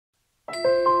Hi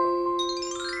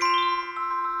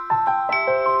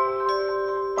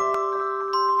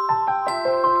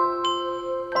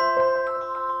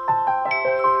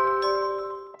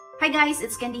guys,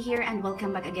 it's Candy here and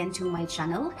welcome back again to my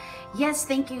channel. Yes,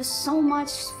 thank you so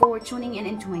much for tuning in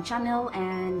into my channel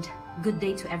and good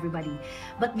day to everybody.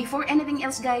 But before anything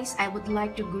else guys, I would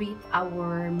like to greet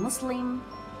our Muslim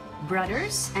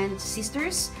brothers and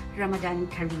sisters, Ramadan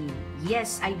Kareem.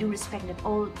 Yes, I do respect that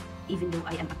all, even though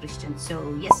I am a Christian.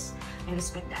 So yes, I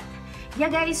respect that. Yeah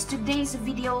guys, today's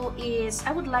video is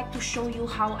I would like to show you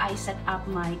how I set up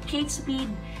my Kate Spade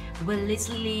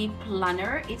Wellesley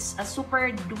planner. It's a super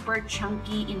duper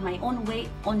chunky in my own way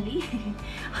only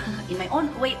in my own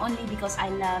way only because I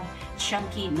love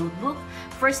chunky notebook.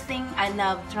 First thing, I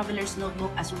love traveler's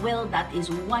notebook as well. That is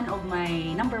one of my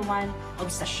 #1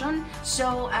 obsession.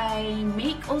 So I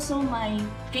make also my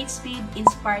Kate Spade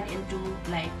inspired into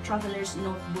like traveler's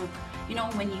notebook, you know,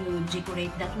 when you decorate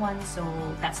that one. So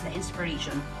that's the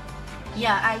inspiration.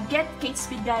 Yeah, I get Kate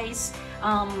Spade guys.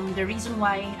 The reason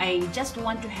why I just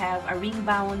want to have a ring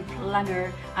bound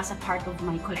planner as a part of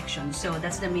my collection. So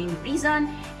that's the main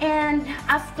reason. And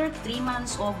after 3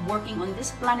 months of working on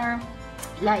this planner,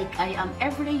 like I am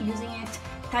every day using it,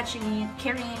 touching it,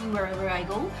 carrying wherever I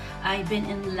go, I've been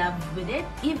in love with it.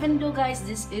 Even though guys,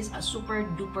 this is a super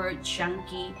duper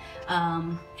chunky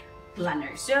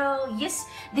planner. So yes,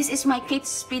 this is my Kate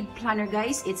Spade planner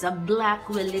guys. It's a black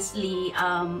Wellesley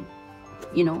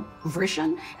you know,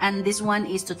 version, and this one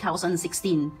is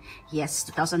 2016. Yes,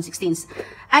 2016.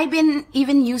 I've been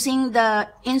even using the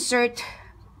insert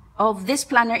of this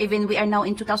planner, even we are now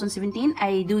in 2017.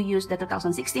 I do use the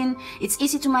 2016. It's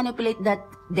easy to manipulate that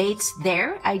dates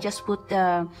there. I just put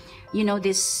you know,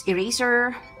 this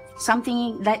eraser,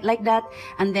 something like that,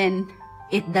 and then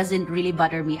it doesn't really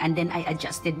bother me, and then I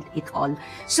adjusted it all.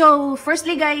 So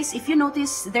firstly guys, if you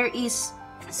notice, there is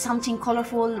something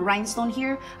colorful rhinestone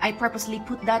here. I purposely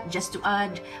put that just to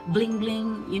add bling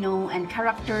bling, you know, and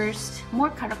characters, more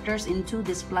characters into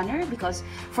this planner, because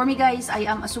for me guys, I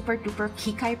am a super duper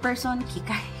kikai person.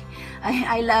 Kikai,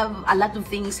 I love a lot of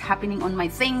things happening on my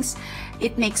things.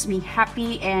 It makes me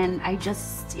happy, and I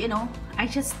just, you know, I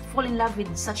just fall in love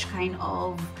with such kind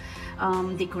of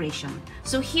decoration.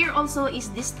 So here also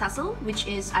is this tassel, which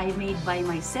is I made by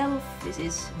myself. This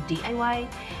is DIY,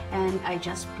 and I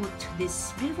just put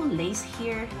this beautiful lace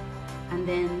here, and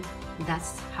then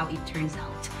that's how it turns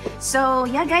out. So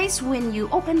yeah guys, when you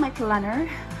open my planner,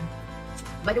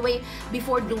 by the way,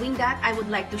 before doing that, I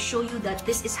would like to show you that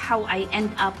this is how I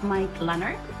end up my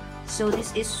planner. So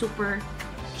this is super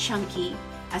chunky,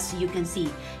 as you can see.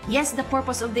 Yes, the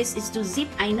purpose of this is to zip,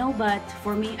 I know, but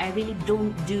for me, I really don't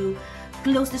do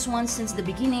close this one since the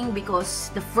beginning, because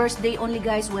the first day only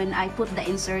guys, when I put the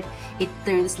insert, it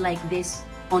turns like this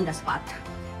on the spot,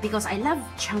 because I love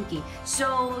chunky.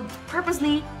 So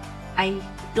purposely, I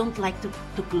don't like to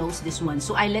close this one,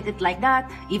 so I let it like that,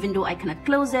 even though I cannot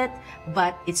close it,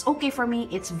 but it's okay for me.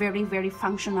 It's very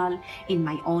functional in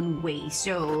my own way.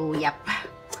 So yep.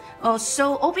 Oh,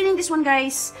 so opening this one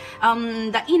guys,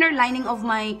 the inner lining of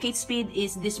my Kate Spade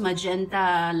is this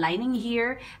magenta lining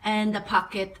here, and the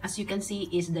pocket, as you can see,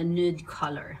 is the nude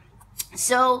color.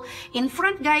 So in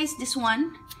front guys, this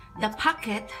one, the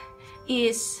pocket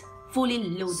is fully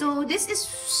loaded. So this is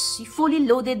fully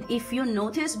loaded if you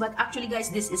notice, but actually guys,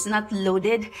 this is not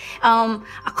loaded.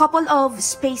 A couple of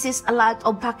spaces, a lot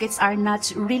of pockets are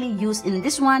not really used in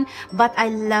this one, but I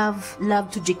love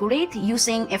to decorate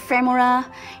using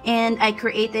ephemera, and I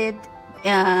created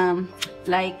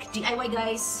like DIY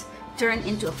guys, turn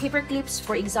into a paper clips.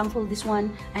 For example, this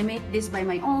one, I made this by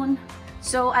my own.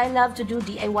 So I love to do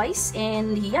DIYs,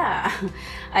 and yeah,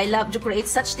 I love to create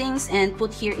such things and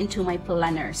put here into my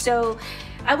planner. So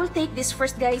I will take this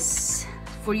first guys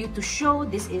for you to show.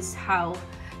 This is how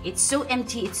it's so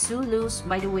empty, it's so loose,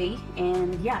 by the way,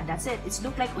 and yeah, that's it. It's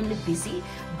look like only busy,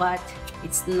 but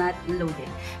it's not loaded.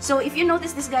 So if you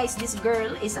notice this guys, this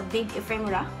girl is a big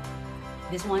ephemera,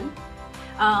 this one.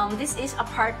 This is a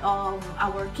part of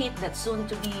our kit that's soon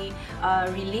to be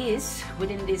released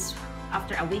within this,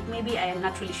 after a week maybe, I am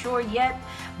not really sure yet.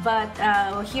 But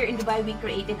here in Dubai, we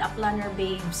created a Planner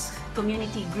Babes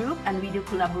community group, and we do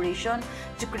collaboration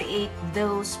to create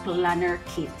those planner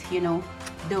kit, you know,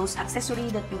 those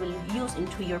accessories that you will use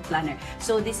into your planner.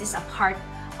 So this is a part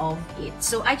of it.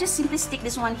 So I just simply stick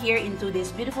this one here into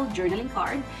this beautiful journaling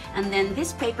card, and then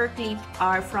this paper clip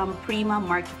are from Prima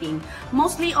Marketing.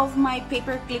 Mostly of my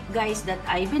paper clip guys that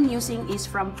I've been using is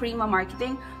from Prima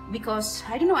Marketing, because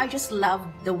I don't know, I just love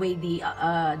the way they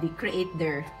create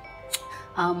their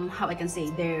how I can say,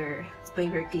 their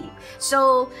paper clip.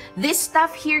 So this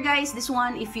stuff here guys, this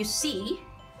one, if you see,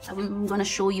 I'm gonna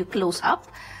show you close up.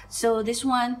 So this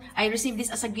one, I received this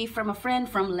as a gift from a friend,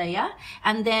 from Leia.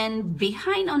 And then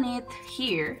behind on it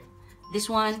here, this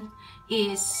one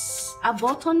is a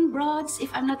button broads, if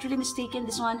I'm not really mistaken,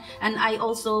 this one. And I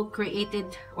also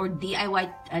created or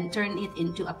DIY and turned it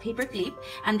into a paper clip.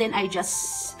 And then I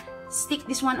just stick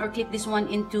this one or clip this one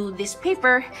into this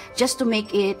paper just to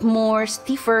make it more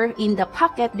stiffer in the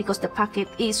pocket, because the pocket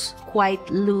is quite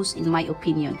loose in my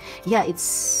opinion. Yeah,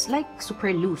 it's like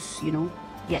super loose, you know.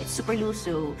 Yeah, it's super loose,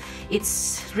 so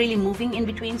it's really moving in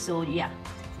between. So yeah,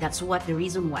 that's what the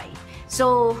reason why.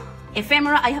 So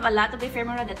ephemera, I have a lot of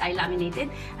ephemera that I laminated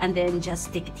and then just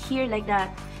stick it here like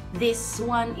that. This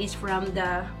one is from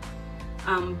the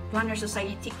Planner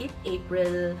Society ticket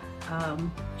April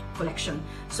collection.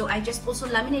 So I just also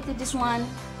laminated this one,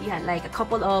 yeah, like a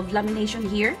couple of lamination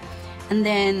here, and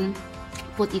then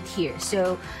put it here.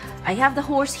 So I have the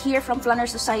horse here from Planner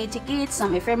Society kit,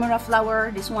 some ephemera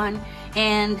flower, this one,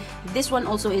 and this one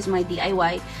also is my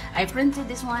DIY. I printed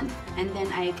this one and then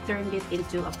I turned it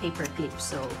into a paper clip.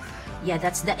 So yeah,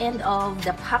 that's the end of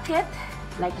the pocket,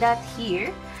 like that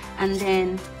here. And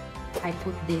then I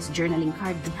put this journaling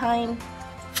card behind.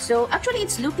 So actually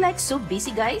it's look like so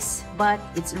busy, guys, but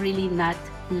it's really not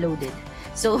loaded.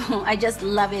 So I just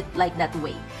love it like that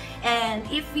way. And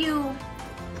if you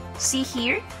see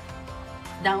here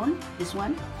down, this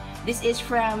one, this is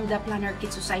from the Planner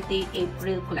Kit Society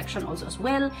April collection also as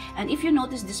well. And if you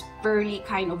notice this pearly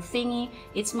kind of thingy,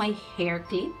 it's my hair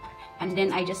clip. And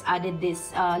then I just added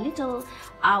this little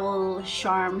owl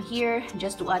charm here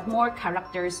just to add more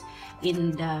characters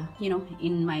in the, you know,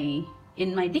 in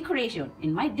my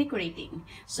decorating.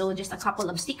 So just a couple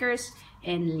of stickers,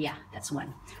 and yeah, that's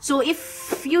one. So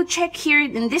if you check here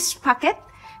in this pocket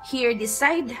here, this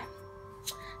side,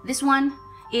 this one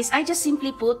is I just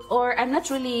simply put, or I'm not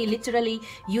really literally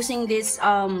using this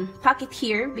pocket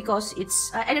here because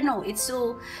it's I don't know, it's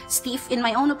so stiff in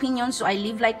my own opinion, so I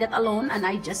leave like that alone, and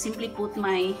I just simply put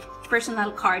my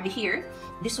personal card here.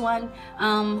 This one,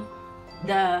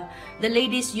 the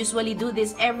ladies usually do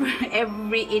this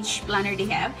every each planner they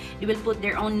have. They will put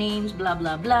their own names, blah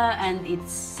blah blah, and it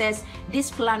says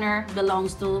this planner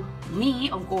belongs to me,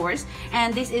 of course,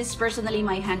 and this is personally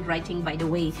my handwriting, by the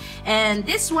way. And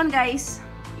this one, guys,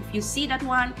 if you see that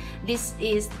one, this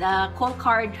is the calling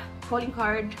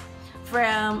card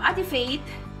from Ate Faith,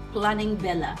 Planning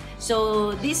Bella.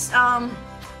 So this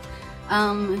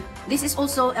this is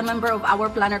also a member of our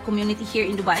planner community here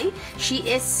in Dubai. She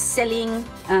is selling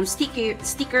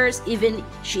stickers, even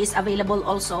she is available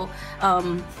also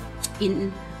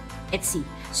in Etsy.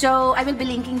 So I will be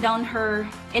linking down her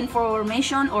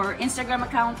information or Instagram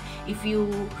account. If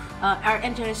you are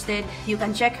interested, you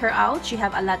can check her out. She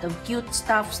have a lot of cute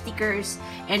stuff, stickers,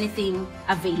 anything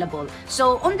available.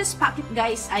 So on this pocket,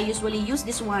 guys, I usually use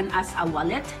this one as a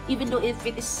wallet, even though if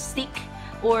it is thick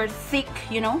or thick,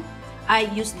 you know,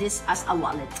 I use this as a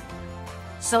wallet.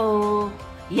 So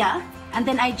yeah, and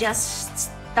then I just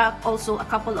stuck also a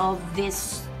couple of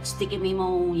this sticky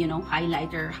memo, you know,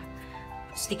 highlighter,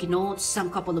 sticky notes, some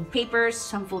couple of papers,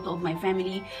 some photo of my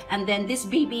family. And then this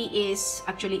baby is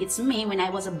actually, it's me when I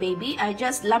was a baby. I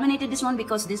just laminated this one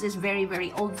because this is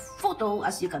very old photo,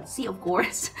 as you can see, of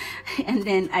course. And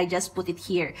then I just put it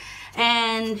here.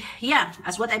 And yeah,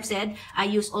 as what I've said, I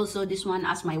use also this one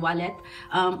as my wallet.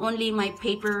 Only my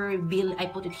paper bill, I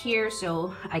put it here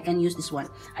so I can use this one.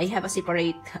 I have a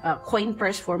separate coin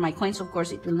purse for my coins. Of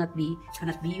course, it will not be,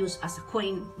 cannot be used as a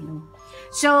coin, you know.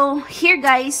 So here,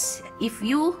 guys, if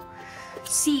you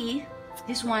see,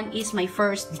 this one is my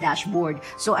first dashboard.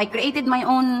 So I created my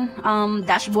own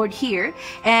dashboard here.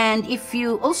 And if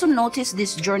you also notice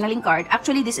this journaling card,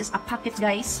 actually this is a pocket,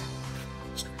 guys.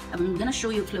 I'm gonna show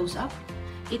you close up.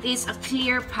 It is a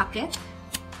clear pocket.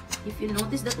 If you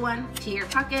notice that one, clear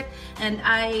pocket, and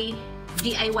I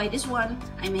DIY this one.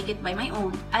 I make it by my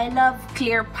own. I love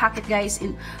clear pocket, guys,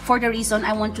 for the reason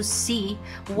I want to see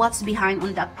what's behind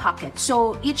on that pocket.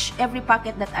 So every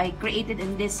pocket that I created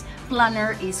in this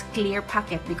planner is clear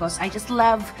pocket because I just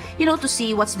love, you know, to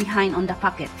see what's behind on the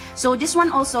pocket. So this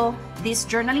one also, this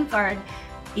journaling card,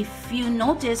 if you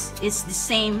notice, is the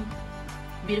same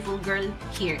beautiful girl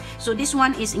here. So this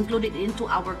one is included into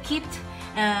our kit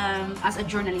as a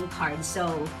journaling card.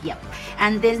 So yep.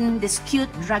 And then this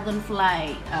cute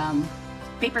dragonfly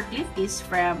paper clip is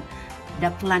from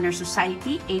the Planner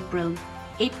Society April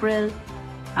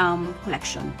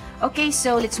collection. Okay,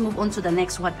 so let's move on to the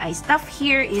next. What I stuff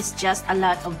here is just a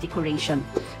lot of decoration.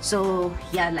 So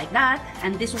yeah, like that.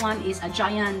 And this one is a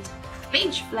giant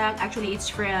page flag. Actually, it's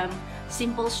from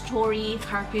Simple Story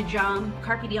Carpe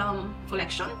Diem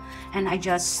collection, and I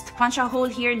just punch a hole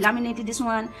here, laminated this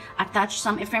one, attach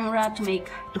some ephemera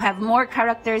to have more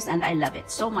characters, and I love it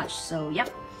so much. So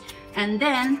yep. And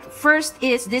then first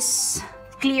is this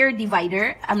clear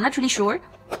divider. I'm not really sure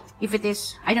if it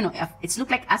is, I don't know if it's look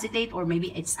like acetate or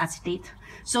maybe it's acetate.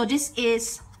 So this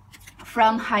is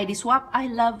from Heidi Swap. I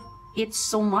love it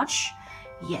so much.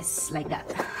 Yes, like that.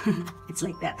 It's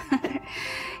like that.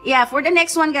 Yeah, for the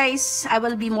next one, guys, I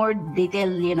will be more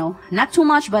detailed, you know, not too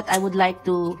much, but I would like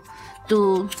to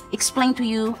explain to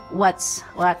you what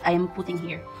I am putting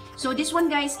here. So this one,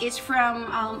 guys, is from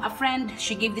a friend.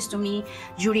 She gave this to me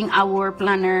during our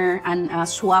planner and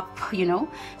swap, you know.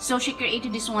 So she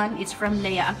created this one. It's from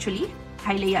Leia, actually.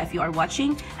 Hi Leia, if you are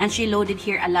watching. And she loaded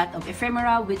here a lot of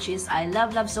ephemera, which is I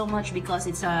love so much because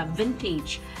it's a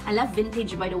vintage. I love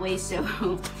vintage, by the way, so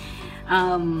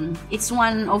it's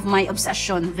one of my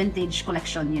obsession, vintage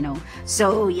collection, you know.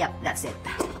 So yeah, that's it.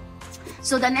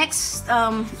 So the next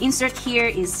insert here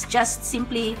is just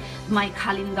simply my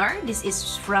calendar. This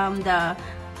is from the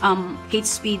Kate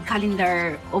Spade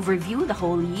calendar overview, the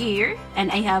whole year.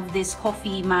 And I have this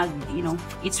coffee mug, you know,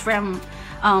 it's from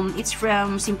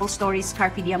Simple Stories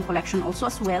Carpe Diem collection also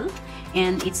as well.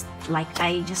 And it's like,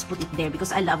 I just put it there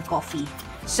because I love coffee.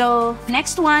 So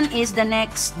next one is the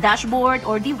next dashboard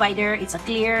or divider. It's a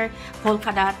clear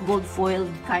polka dot gold foiled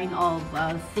kind of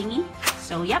thingy.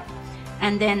 So yep.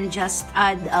 And then just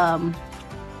add,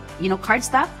 you know,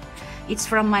 cardstock. It's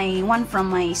from from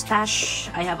my stash.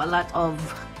 I have a lot of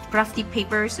crafty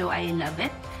paper, so I love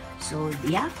it. So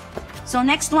yeah. So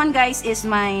next one, guys, is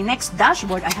my next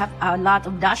dashboard. I have a lot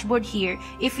of dashboard here.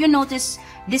 If you notice,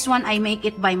 this one I make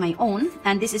it by my own,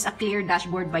 and this is a clear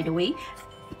dashboard, by the way.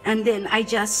 And then I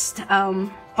just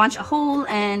punch a hole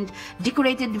and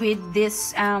decorated with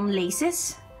this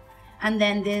laces, and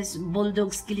then this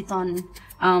bulldog skeleton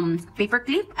paper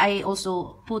clip. I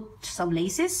also put some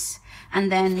laces,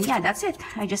 and then yeah, that's it.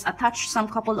 I just attach some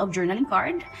couple of journaling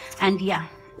card, and yeah.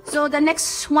 So the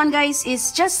next one, guys,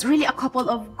 is just really a couple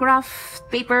of craft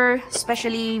paper,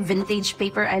 especially vintage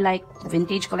paper. I like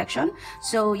vintage collection.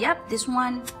 So yep, this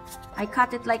one I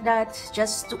cut it like that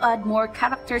just to add more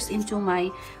characters into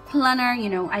my planner. You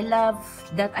know, I love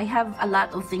that I have a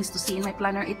lot of things to see in my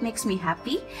planner. It makes me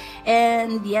happy.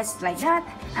 And yes, like that.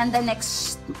 And the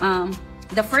next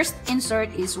the first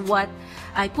insert is what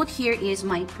I put here is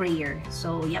my prayer.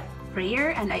 So yep,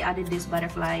 prayer, and I added this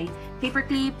butterfly paper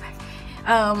clip.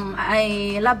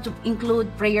 I love to include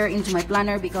prayer into my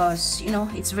planner because, you know,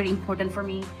 it's very important for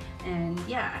me. And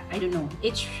yeah, I don't know,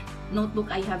 each notebook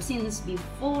I have since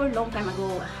before, long time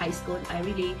ago, high school, I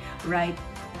really write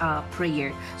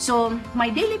prayer. So my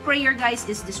daily prayer, guys,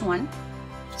 is this one.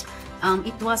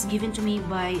 It was given to me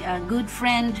by a good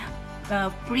friend,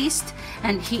 priest,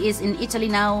 and he is in Italy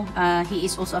now. He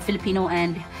is also a Filipino,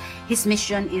 and his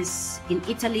mission is in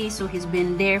Italy, so he's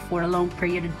been there for a long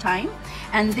period of time.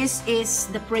 And this is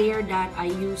the prayer that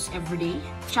I use every day: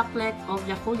 Chaplet of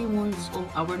the Holy Wounds of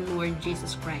our Lord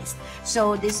Jesus Christ.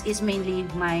 So this is mainly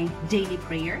my daily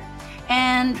prayer.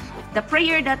 And the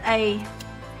prayer that I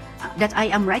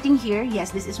am writing here,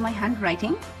 yes, this is my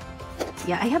handwriting.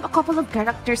 Yeah, I have a couple of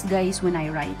characters, guys, when I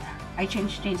write. I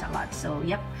change a lot. So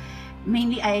yep,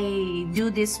 mainly I do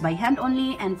this by hand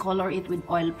only and color it with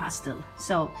oil pastel.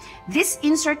 So this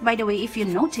insert, by the way, if you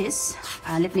notice,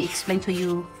 let me explain to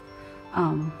you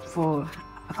for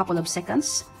a couple of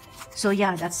seconds. So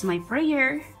yeah, that's my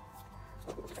prayer.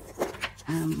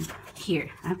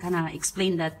 Here, I'm gonna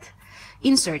explain that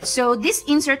insert. So this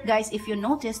insert, guys, if you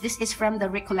notice, this is from the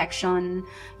recollection,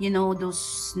 you know,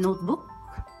 those notebook.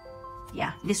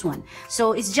 Yeah, this one.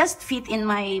 So it's just fit in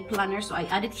my planner, so I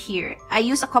added here. I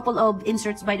use a couple of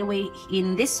inserts, by the way,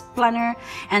 in this planner,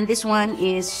 and this one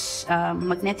is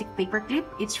magnetic paper clip.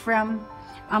 It's from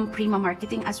Prima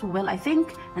Marketing as well, I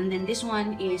think. And then this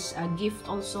one is a gift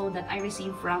also that I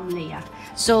received from Leia.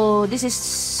 So this is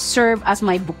serve as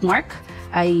my bookmark.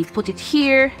 I put it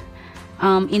here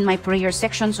in my prayer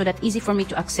section so that easy for me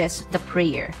to access the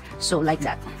prayer. So like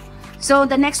that. So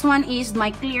the next one is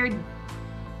my clear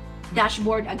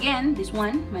dashboard. Again, this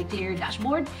one, my clear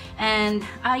dashboard, and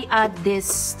I add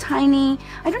this tiny,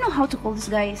 I don't know how to call this,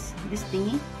 guys, this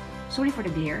thingy, sorry for the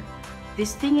glare,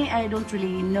 this thingy, I don't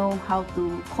really know how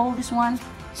to call this one,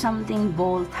 something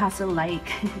bold tassel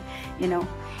like you know.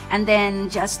 And then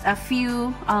just a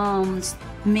few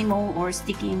memo or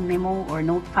sticky memo or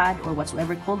notepad or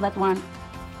whatsoever, call that one.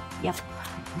 Yep,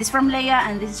 this from Leia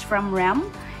and this is from Ram,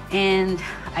 and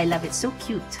I love it, so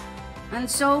cute. And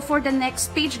so for the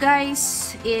next page,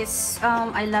 guys, is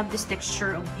I love this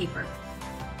texture of paper.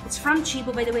 It's from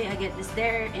Chibo, by the way. I get this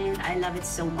there and I love it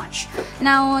so much.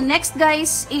 Now, next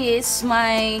guys is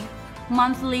my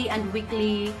monthly and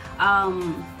weekly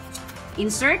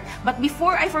insert. But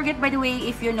before I forget, by the way,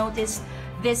 if you notice,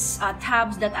 this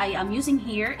tabs that I am using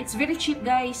here, it's very cheap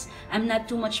guys. I'm not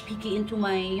too much picky into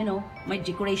my, you know, my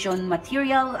decoration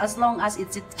material, as long as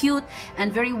it's cute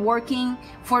and very working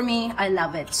for me. I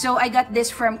love it. So I got this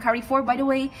from Carrefour, by the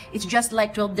way. It's just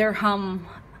like 12 dirham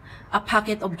a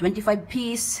packet of 25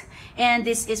 piece, and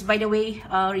this is, by the way,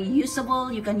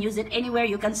 reusable. You can use it anywhere,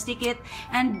 you can stick it,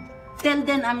 and till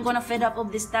then I'm gonna fed up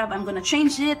of this tab. I'm gonna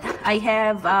change it. I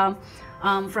have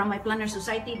from my planner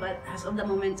society, but as of the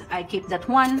moment I keep that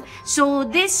one. So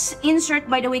this insert,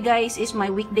 by the way guys, is my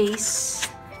weekdays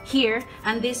here,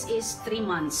 and this is 3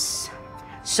 months.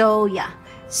 So yeah,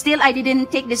 still I didn't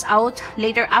take this out.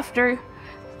 Later, after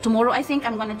tomorrow, I think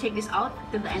I'm gonna take this out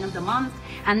till the end of the month,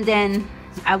 and then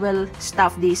I will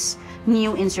stuff this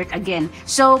new insert again.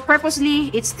 So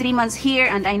purposely it's 3 months here,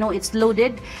 and I know it's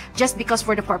loaded just because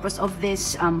for the purpose of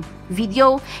this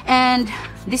video. And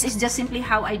this is just simply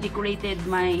how I decorated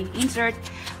my insert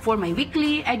for my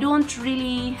weekly. I don't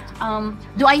really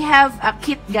do I have a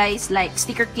kit guys, like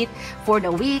sticker kit for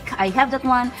the week. I have that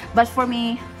one, but for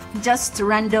me, just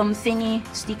random thingy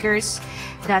stickers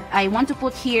that I want to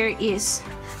put here is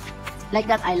like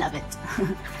that. I love it.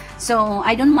 So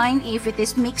I don't mind if it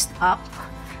is mixed up,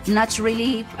 not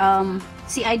really.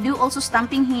 See, I do also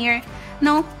stamping here.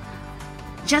 No,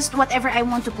 just whatever I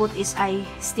want to put is I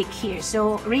stick here.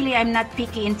 So really, I'm not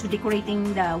picky into decorating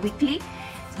the weekly.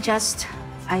 Just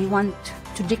I want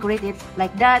to decorate it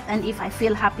like that, and if I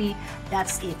feel happy,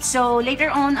 that's it. So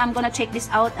later on, I'm gonna take this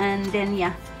out, and then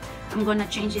yeah, I'm gonna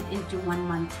change it into 1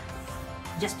 month,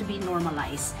 just to be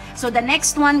normalized. So the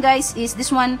next one guys is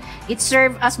this one. It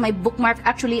served as my bookmark.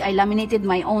 Actually, I laminated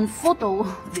my own photo.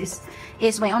 This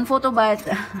is my own photo, but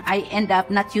I end up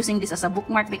not using this as a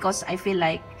bookmark because I feel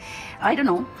like, I don't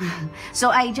know. So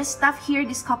I just stuff here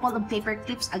this couple of paper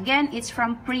clips. Again, it's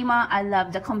from Prima. I love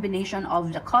the combination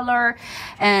of the color,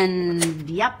 and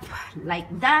yep, like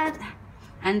that.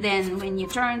 And then when you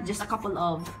turn, just a couple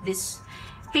of this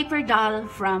paper doll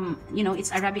from, you know, it's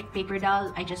Arabic paper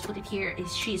doll. I just put it here.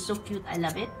 She's so cute. I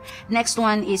love it. Next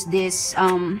one is this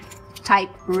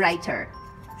typewriter.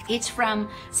 It's from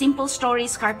Simple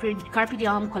Stories Carpe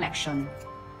Diem collection.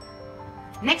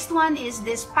 Next one is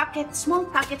this packet, small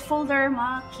packet folder.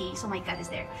 Maki, so my cat is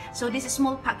there. So this is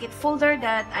small packet folder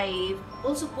that I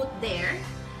also put there.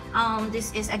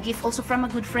 This is a gift also from a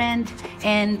good friend,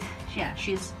 and yeah,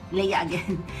 she's Leia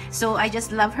again. So I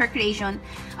just love her creation.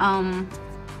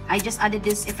 I just added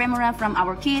this ephemera from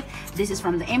our kit. This is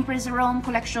from the Empress Rome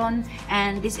collection,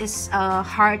 and this is a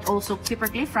heart also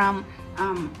paperclip from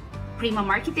Prima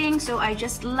Marketing. So I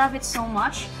just love it so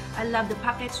much. I love the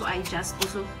packet, so I just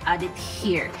also added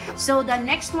here. So the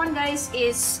next one guys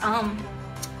is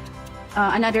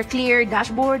another clear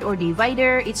dashboard or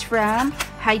divider. It's from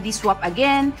Heidi Swap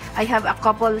again. I have a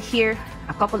couple here,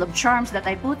 a couple of charms that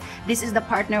I put. This is the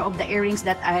partner of the earrings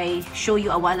that I show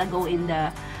you a while ago in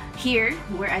the here,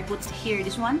 where I put here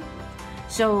this one.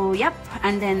 So yep,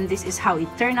 and then this is how it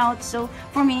turned out. So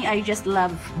for me, I just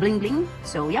love bling bling.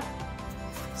 So yep.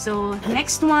 So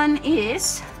next one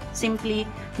is simply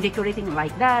decorating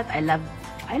like that. I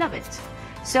love it.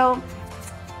 So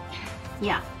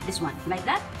yeah, this one like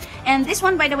that. And this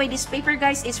one, by the way, this paper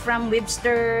guys is from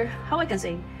Webster. How I can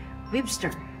say Webster?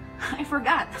 I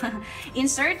forgot.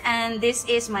 Insert, and this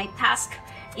is my task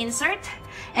insert.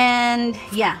 And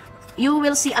yeah, you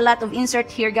will see a lot of insert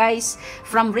here guys,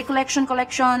 from Recollection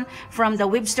collection, from the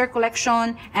Webster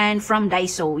collection, and from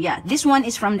Daiso. Yeah, this one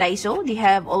is from Daiso. They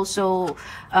have also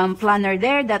planner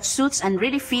there that suits and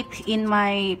really fit in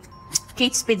my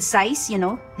Kate Spade size, you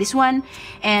know, this one.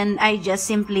 And I just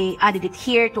simply added it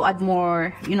here to add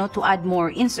more, you know, to add more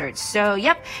inserts. So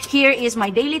yep, here is my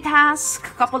daily task,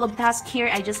 couple of tasks here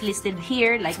I just listed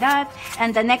here like that.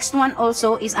 And the next one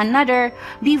also is another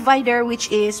divider,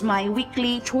 which is my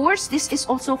weekly chores. This is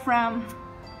also from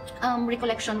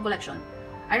Recollection collection.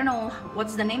 I don't know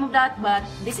what's the name of that, but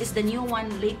this is the new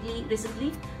one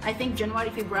recently. I think January,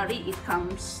 February, it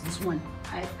comes, this one.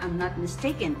 I'm not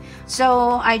mistaken.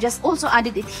 So I just also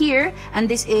added it here, and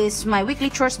this is my weekly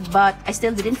chores, but I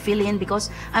still didn't fill in because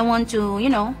I want to, you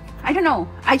know, I don't know.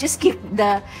 I just keep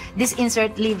this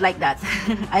insert leave like that.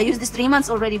 I used this 3 months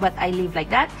already, but I leave like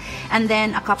that. And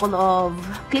then a couple of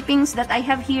clippings that I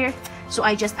have here. So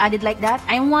I just added like that.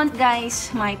 I want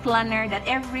guys, my planner, that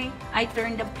every I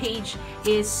turn the page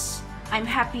is, I'm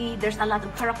happy. There's a lot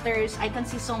of characters. I can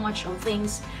see so much of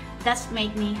things. That's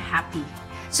make me happy.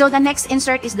 So the next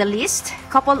insert is the list.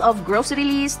 Couple of grocery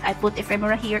list. I put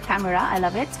ephemera here, camera. I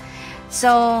love it.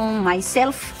 So my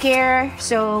self-care,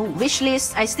 so wish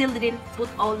list, I still didn't put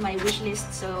all my wish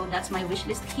list, so that's my wish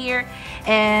list here.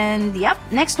 And yep,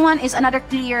 next one is another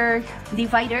clear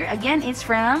divider. Again, it's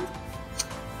from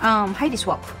Heidi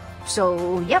Swap.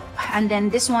 So yep, and then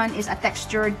this one is a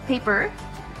textured paper.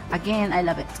 Again, I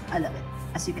love it,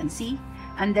 as you can see.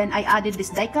 And then I added this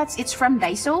die cuts. It's from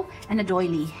Daiso and a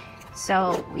doily.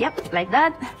 So yep, like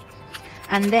that.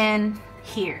 And then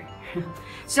here.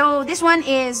 So this one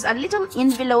is a little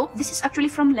envelope. This is actually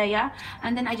from Leia.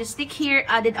 And then I just stick here,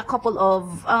 added a couple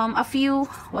of a few,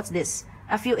 what's this?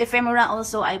 A few ephemera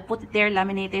also. I put it there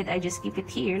laminated. I just keep it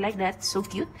here like that. So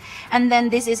cute. And then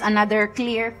this is another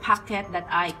clear packet that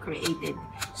I created.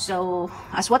 So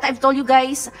as what I've told you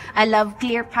guys, I love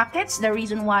clear packets. The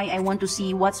reason why I want to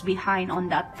see what's behind on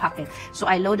that packet. So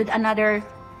I loaded another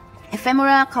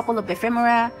ephemera, couple of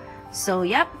ephemera. So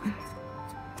yep.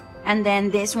 And then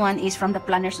this one is from the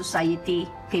Planner Society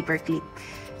paper clip.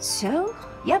 So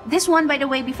yep, this one, by the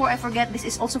way, before I forget, this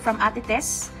is also from Ate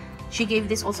Tess. She gave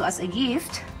this also as a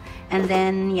gift. And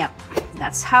then yep,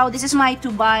 that's how, this is my to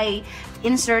buy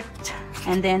insert.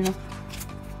 And then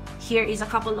here is a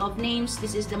couple of names.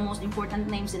 This is the most important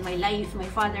names in my life: my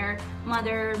father,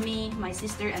 mother, me, my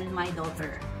sister, and my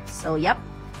daughter. So yep,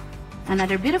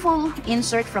 another beautiful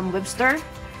insert from Webster.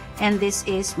 And this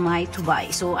is my to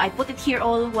buy. So I put it here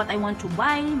all what I want to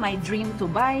buy, my dream to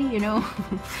buy, you know.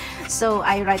 So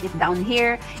I write it down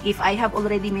here. If I have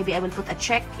already, maybe I will put a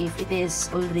check if it is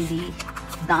already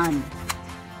done.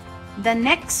 The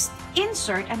next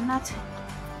insert, I'm not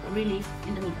really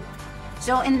in the middle.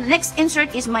 So in the next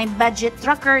insert is my budget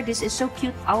tracker. This is so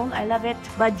cute. Oh, I love it.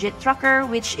 Budget tracker,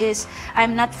 which is,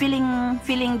 I'm not filling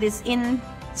this in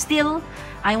still.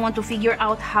 I want to figure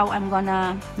out how I'm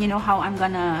gonna, you know,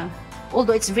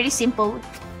 although it's very simple,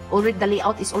 already the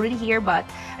layout is already here, but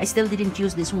I still didn't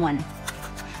use this one.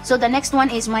 So the next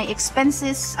one is my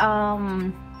expenses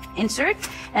insert,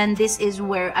 and this is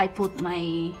where I put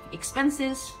my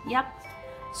expenses. Yep.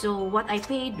 So what I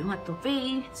paid, what to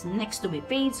pay, it's next to be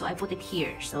paid, so I put it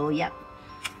here. So yep.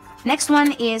 Next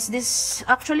one is this.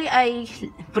 Actually, I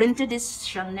printed this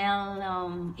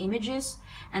Chanel images,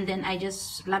 and then I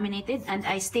just laminated, and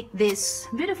I stick this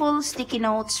beautiful sticky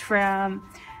notes from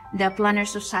the Planner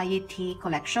Society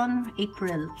collection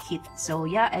April kit. So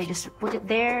yeah, I just put it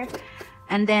there.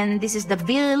 And then this is the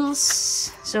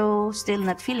bills. So still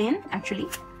not filling actually.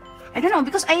 I don't know,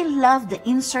 because I love the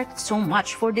insert so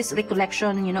much for this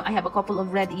recollection. You know, I have a couple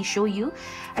of ready show you.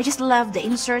 I just love the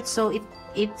insert, so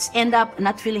it's end up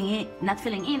not filling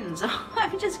in. So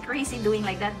I'm just crazy doing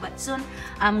like that, but soon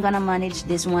I'm gonna manage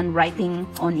this one, writing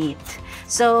on it.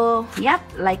 So yep,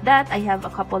 like that. I have a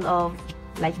couple of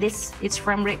like this. It's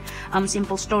from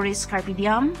Simple Stories Carpe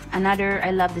Diem. Another,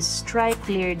 I love this stripe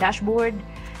clear dashboard,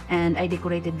 and I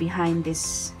decorated behind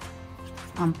this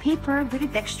paper, very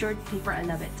textured paper. I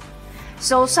love it.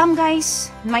 So some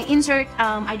guys, my insert,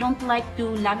 I don't like to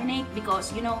laminate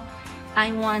because, you know,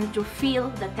 I want to feel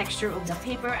the texture of the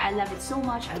paper. I love it so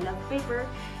much. I love paper.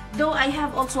 Though I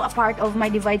have also a part of my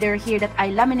divider here that I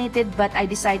laminated, but I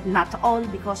decide not all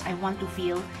because I want to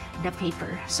feel the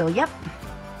paper. So yep,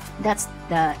 that's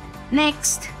the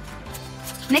next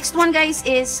one, guys,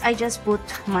 is I just put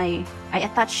my, I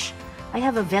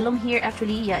have a vellum here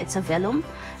actually. Yeah, it's a vellum.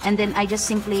 And then I just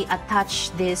simply attach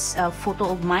this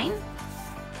photo of mine.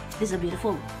 This is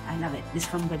beautiful. I love it. This is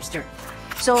from Webster.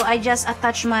 So I just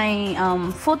attach my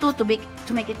photo to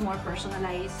make it more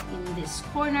personalized in this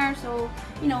corner. So,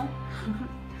 you know,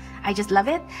 I just love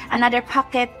it. Another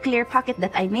pocket, clear pocket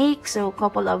that I make. So a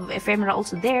couple of ephemera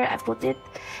also there. I put it.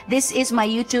 This is my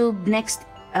YouTube. Next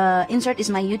insert is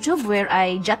my YouTube, where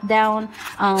I jot down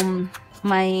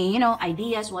my, you know,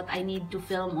 ideas, what I need to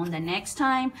film on the next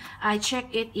time. I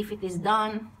check it if it is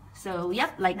done. So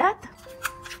yep, like that.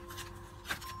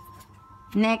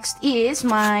 Next is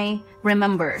my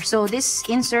remember. So this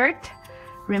insert,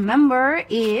 remember,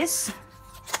 is,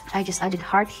 I just added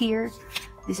heart here.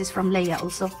 This is from Leia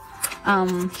also.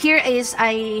 Here is,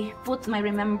 I put my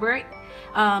remember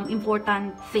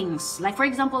important things. Like for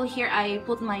example, here I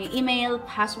put my email,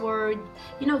 password,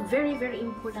 you know, very, very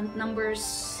important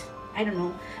numbers. I don't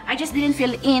know. I just didn't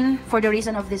fill in for the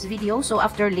reason of this video. So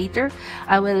after later,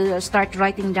 I will start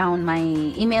writing down my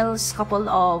emails, couple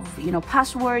of, you know,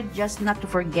 password, just not to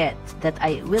forget, that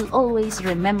I will always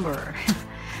remember.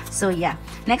 So yeah.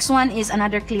 Next one is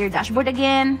another clear dashboard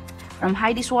again from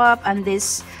Heidi Swap, and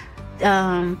this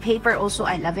paper also,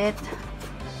 I love it.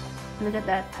 Look at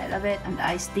that. I love it. And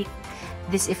I stick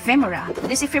this ephemera.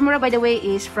 This ephemera, by the way,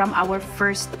 is from our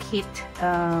first kit.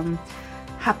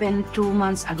 Happened 2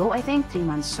 months ago, I think, 3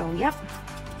 months. So yep,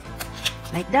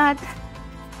 like that.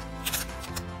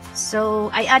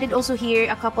 So I added also here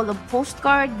a couple of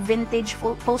postcard, vintage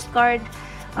postcard,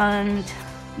 and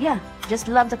yeah, just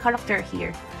love the character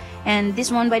here. And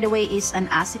this one, by the way, is an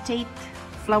acetate,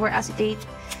 flower acetate,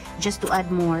 just to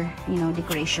add more, you know,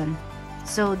 decoration.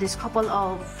 So this couple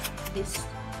of this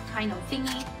kind of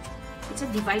thingy, it's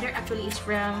a divider. Actually, it's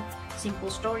from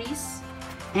Simple Stories.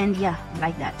 And yeah,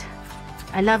 like that.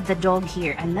 I love the dog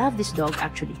here. I love this dog,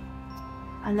 actually.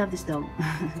 I love this dog.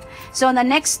 So the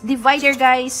next divider,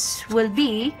 guys, will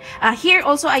be here.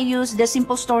 Also, I use the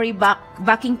Simple Story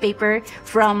backing paper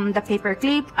from the paper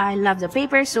clip. I love the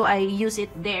paper, so I use it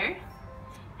there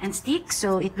and stick,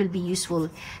 so it will be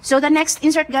useful. So the next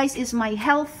insert, guys, is my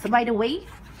health, by the way,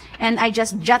 and I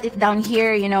just jot it down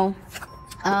here, you know,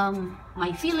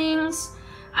 my feelings.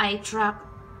 I track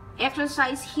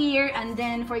exercise here, and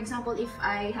then, for example, if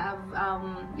I have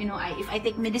you know, if I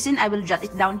take medicine, I will jot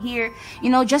it down here, you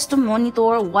know, just to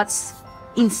monitor what's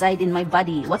inside in my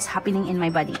body, what's happening in my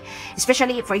body.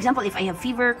 Especially, for example, if I have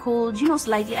fever, cold, you know,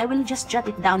 slightly, I will just jot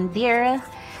it down there.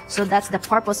 So that's the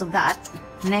purpose of that.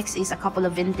 Next is a couple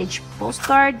of vintage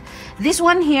postcard. This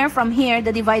one here, from here,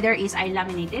 the divider is I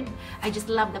laminated. I just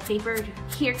love the paper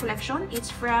here collection.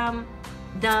 It's from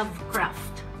Dove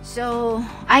Craft. So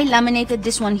I laminated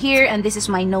this one here, and this is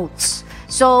my notes.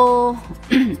 So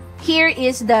here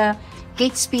is the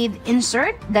Kate Spade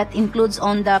insert that includes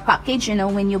on the package, you know,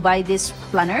 when you buy this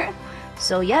planner.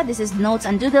 So yeah, this is notes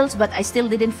and doodles, but I still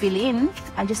didn't fill in.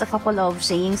 Just a couple of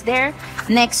sayings there.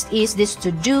 Next is this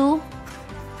to-do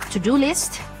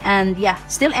list, and yeah,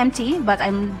 still empty, but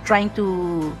I'm trying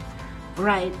to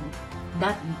write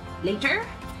that later.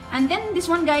 And then this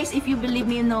one, guys, if you believe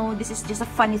me, you know, this is just a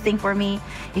funny thing for me.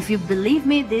 If you believe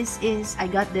me, this is, I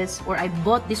got this, or I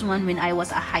bought this one when I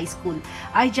was a high school.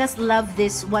 I just love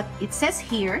this, what it says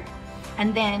here.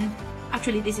 And then,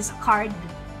 actually, this is a card,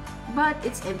 but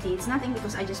it's empty. It's nothing,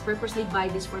 because I just purposely buy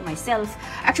this for myself.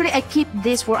 Actually, I keep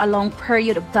this for a long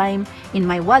period of time in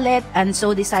my wallet, and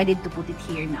so decided to put it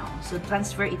here now. So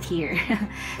transfer it here.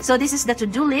 So this is the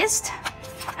to-do list.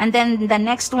 And then the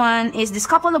next one is this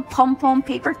couple of pom-pom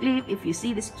paper clip. If you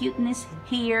see this cuteness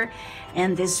here,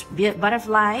 and this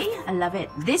butterfly, I love it.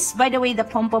 This, by the way, the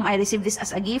pom-pom, I received this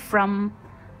as a gift from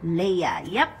Leia.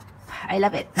 Yep, I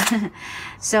love it.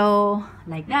 So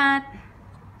like that.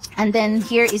 And then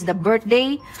here is the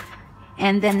birthday.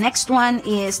 And then next one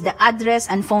is the address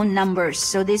and phone numbers.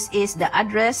 So this is the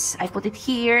address. I put it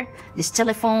here. This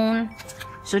telephone.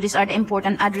 So these are the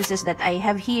important addresses that I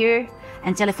have here,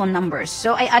 and telephone numbers.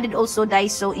 So I added also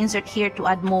Daiso insert here to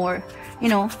add more, you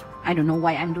know, I don't know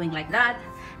why I'm doing like that.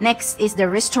 Next is the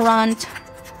restaurant.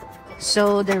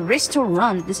 So the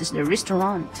restaurant, this is the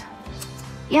restaurant.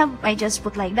 Yep, I just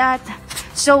put like that.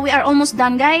 So we are almost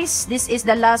done, guys. This is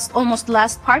the almost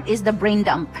last part, is the brain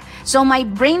dump. So my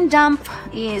brain dump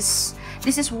is,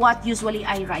 this is what usually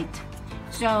I write.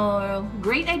 So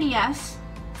great ideas,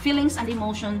 feelings and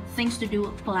emotion, things to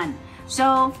do, plan.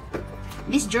 So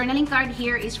this journaling card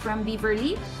here is from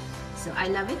Beverly. So I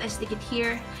love it. I stick it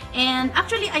here. And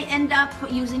actually, I end up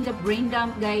using the brain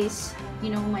dump, guys, you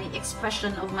know, my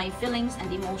expression of my feelings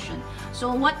and emotion.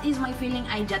 So what is my feeling?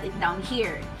 I jot it down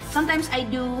here. Sometimes I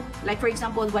do, like for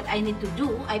example, what I need to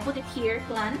do, I put it here,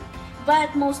 plan.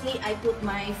 But mostly I put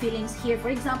my feelings here. For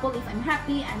example, if I'm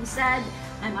happy, I'm sad,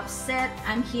 I'm upset,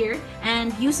 I'm here.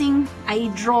 And using,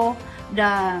 I draw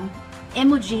the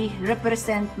emoji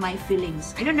represent my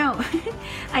feelings. I don't know.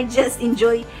 I just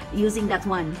enjoy using that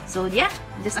one. So yeah,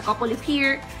 just a couple of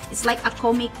here. It's like a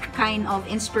comic kind of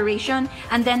inspiration.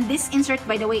 And then this insert,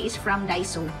 by the way, is from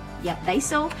Daiso. Yeah,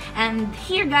 Daiso. And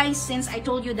here, guys, since I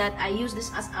told you that I use this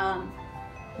as a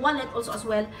wallet also as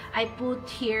well, I put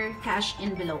here cash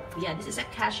envelope. Yeah, this is a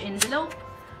cash envelope,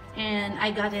 and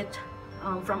I got it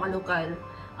from a local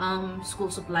school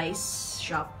supplies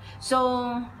shop.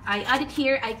 So I add it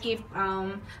here. I keep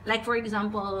like for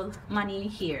example money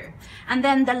here. And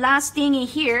then the last thing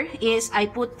here is I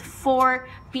put 4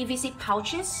 PVC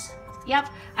pouches. Yep,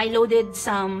 I loaded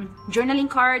some journaling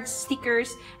cards,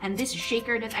 stickers, and this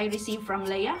shaker that I received from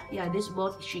Leia. Yeah, this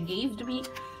both she gave to me.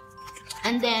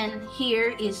 And then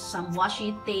here is some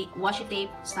washi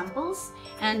tape samples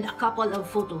and a couple of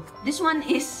photos. This one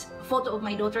is a photo of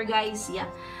my daughter, guys. Yeah,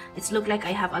 it's look like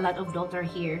I have a lot of daughter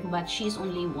here, but she's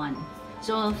only 1.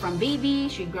 So from baby,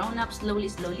 she grown up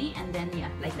slowly, and then yeah,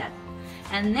 like that.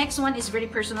 And next one is very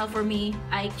personal for me.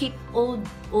 I keep old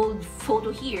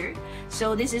photo here.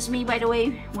 So this is me, by the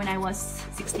way, when I was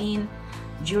 16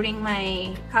 during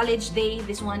my college day.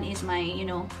 This one is my, you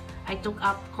know, I took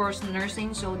up course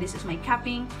nursing, so this is my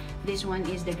capping. This one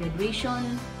is the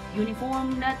graduation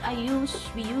uniform that we use.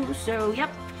 So yep.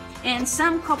 And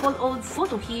some couple old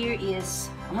photo here is,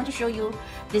 I want to show you,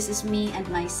 this is me and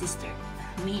my sister.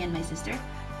 Me and my sister.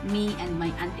 Me and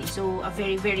my auntie. So a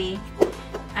very,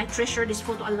 I treasure this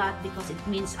photo a lot because it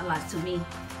means a lot to me.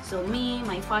 So me,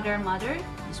 my father, mother,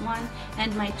 this one,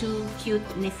 and my two cute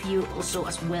nephew also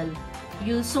as well.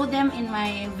 You saw them in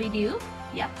my video.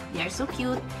 Yep, they are so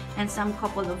cute. And some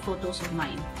couple of photos of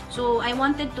mine. So I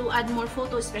wanted to add more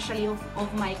photos, especially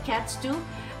of my cats too.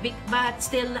 But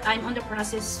still, I'm on the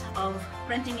process of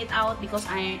printing it out because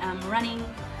I am running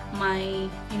my,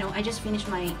 I just finished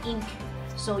my ink.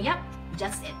 So yep,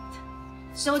 that's it.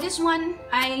 So this one,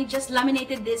 I just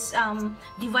laminated this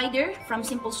divider from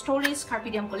Simple Stories Carpe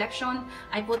Diem collection.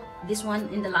 I put this one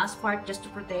in the last part just to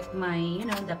protect my,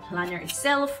 the planner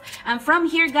itself. And from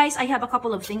here, guys, I have a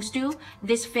couple of things too.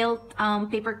 This felt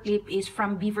paper clip is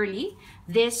from Beverly.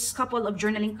 This couple of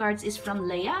journaling cards is from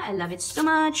Leia. I love it so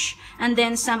much. And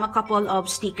then a couple of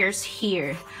stickers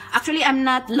here. Actually, I'm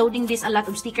not loading this a lot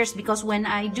of stickers because when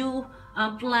I do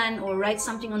plan or write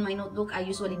something on my notebook, I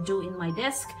usually do in my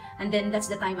desk, and then that's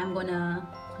the time I'm gonna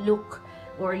look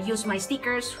or use my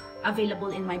stickers available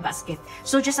in my basket.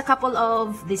 So just a couple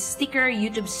of this sticker,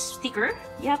 YouTube sticker.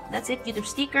 Yep, that's it, YouTube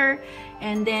sticker.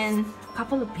 And then a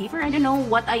couple of paper. I don't know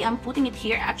what I am putting it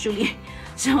here actually.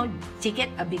 So ticket,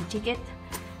 a big ticket,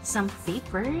 some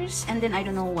papers, and then I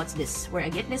don't know what's this, where I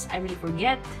get this, I really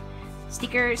forget.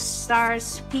 Stickers,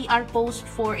 stars, PR post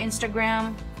for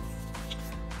Instagram.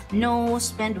 No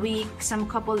spend week, some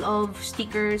couple of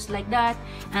stickers like that.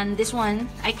 And this one,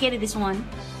 I carry this one.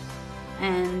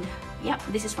 And yeah,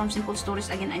 this is from Simple Stories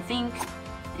again, I think.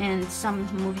 And some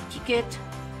movie ticket,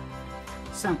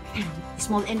 some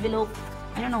small envelope.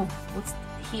 I don't know what's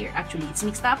here actually, it's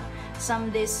mixed up.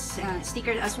 Some this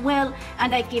sticker as well.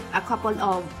 And I keep a couple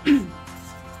of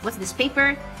what's this,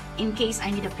 paper, in case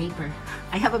I need a paper.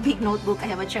 I have a big notebook, I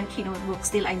have a chunky notebook,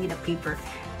 still I need a paper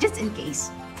just in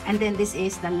case. And then this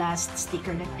is the last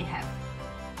sticker that I have.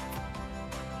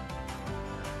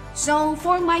 So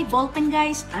for my ball pen,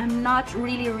 guys, I'm not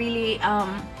really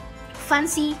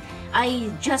fancy.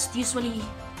 I just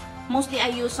mostly I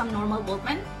use some normal ball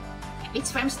pen.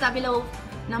 It's from Stabilo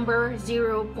number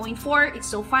 0.4. It's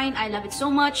so fine. I love it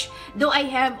so much. Though I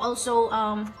have also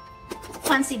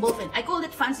fancy ball pen. I call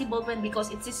it fancy ball pen because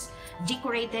it is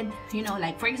decorated,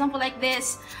 like for example like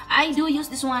this. I do use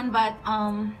this one, but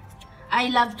I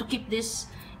love to keep this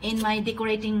in my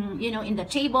decorating, in the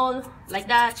table, like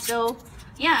that. So,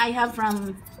 yeah, I have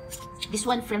from this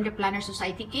one from the Planner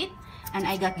Society kit. And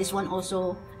I got this one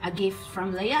also, a gift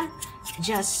from Leia.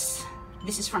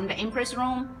 This is from the Empress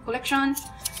Rome collection.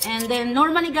 And then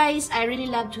normally, guys, I really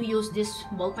love to use this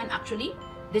ball pen actually.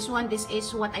 This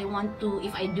is what I want to,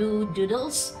 if I do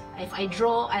doodles, if I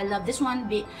draw, I love this one.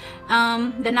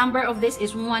 The number of this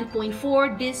is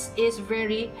 1.4. This is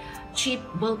very cheap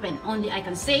ball pen, only I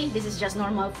can say. This is just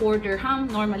normal 4 dirham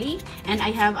normally. And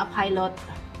I have a Pilot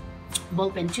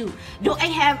ball pen too. Do I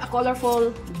have a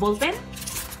colorful ball pen?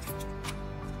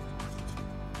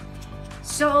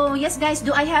 So yes, guys,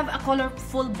 do I have a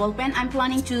colorful ball pen? I'm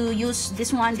planning to use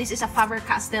this one. This is a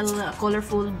Faber-Castell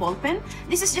colorful ball pen.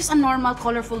 This is just a normal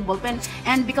colorful ball pen,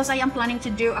 and because I am planning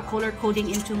to do a color coding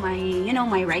into my,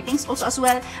 my writings also as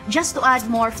well, just to add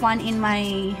more fun in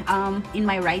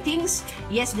my writings.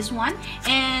 Yes, this one.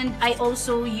 And I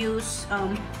also use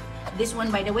this one,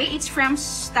 by the way. It's from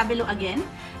Stabilo again.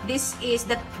 This is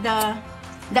the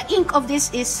ink of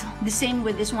this is the same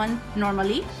with this one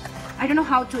normally. I don't know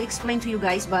how to explain to you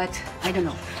guys, but I don't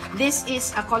know. This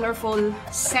is a colorful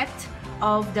set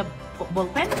of the ball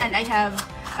pen, and I have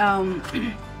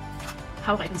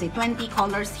how I can say 20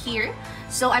 colors here.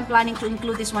 So I'm planning to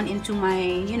include this one into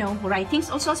my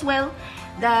writings also as well.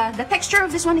 The texture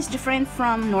of this one is different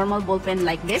from normal ball pen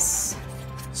like this.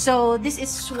 So this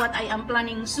is what I am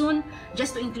planning soon,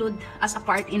 just to include as a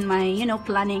part in my,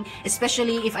 planning,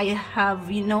 especially if I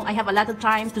have, I have a lot of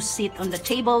time to sit on the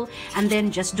table and then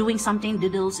just doing something,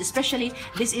 doodles, especially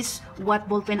this is what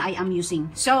ball pen I am using.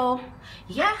 So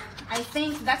yeah, I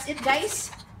think that's it,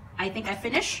 guys. I think I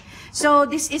finished. So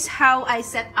this is how I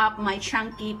set up my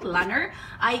chunky planner.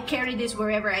 I carry this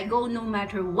wherever I go, no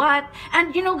matter what.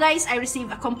 And guys, I receive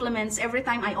compliments every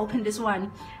time I open this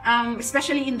one,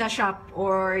 especially in the shop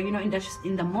or in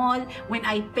the mall when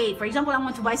I pay. For example, I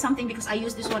want to buy something because I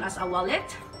use this one as a wallet.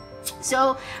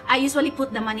 So I usually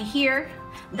put the money here.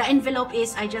 The envelope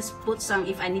is I just put some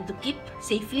if I need to keep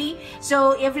safely.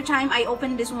 So every time I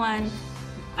open this one,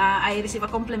 I receive a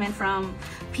compliment from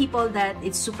people that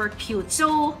it's super cute.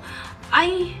 So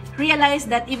I realized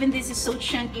that even this is so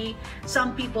chunky,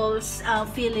 some people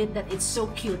feel it that it's so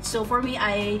cute. So for me,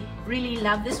 I really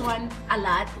love this one a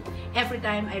lot every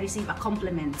time I receive a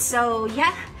compliment. So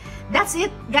yeah, that's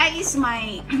it guys,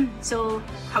 my so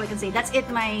how I can say, that's it,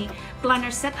 my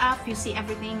planner setup. You see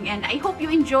everything, and I hope you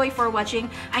enjoy for watching.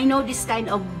 I know this kind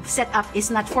of setup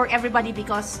is not for everybody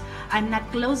because I'm not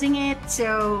closing it,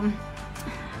 so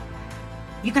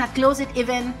you cannot close it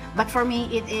even, but for me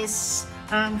it is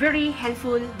very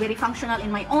helpful, very functional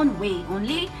in my own way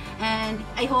only, and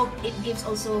I hope it gives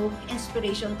also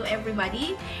inspiration to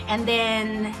everybody. And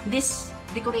then this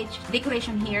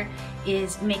decoration here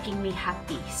is making me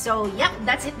happy. So yeah,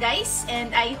 that's it guys,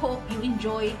 and I hope you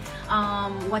enjoy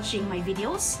watching my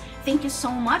videos. Thank you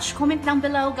so much. Comment down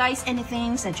below guys,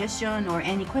 anything, suggestion or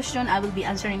any question, I will be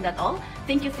answering that all.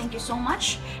 Thank you so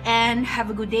much, and have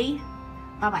a good day.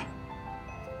 Bye bye.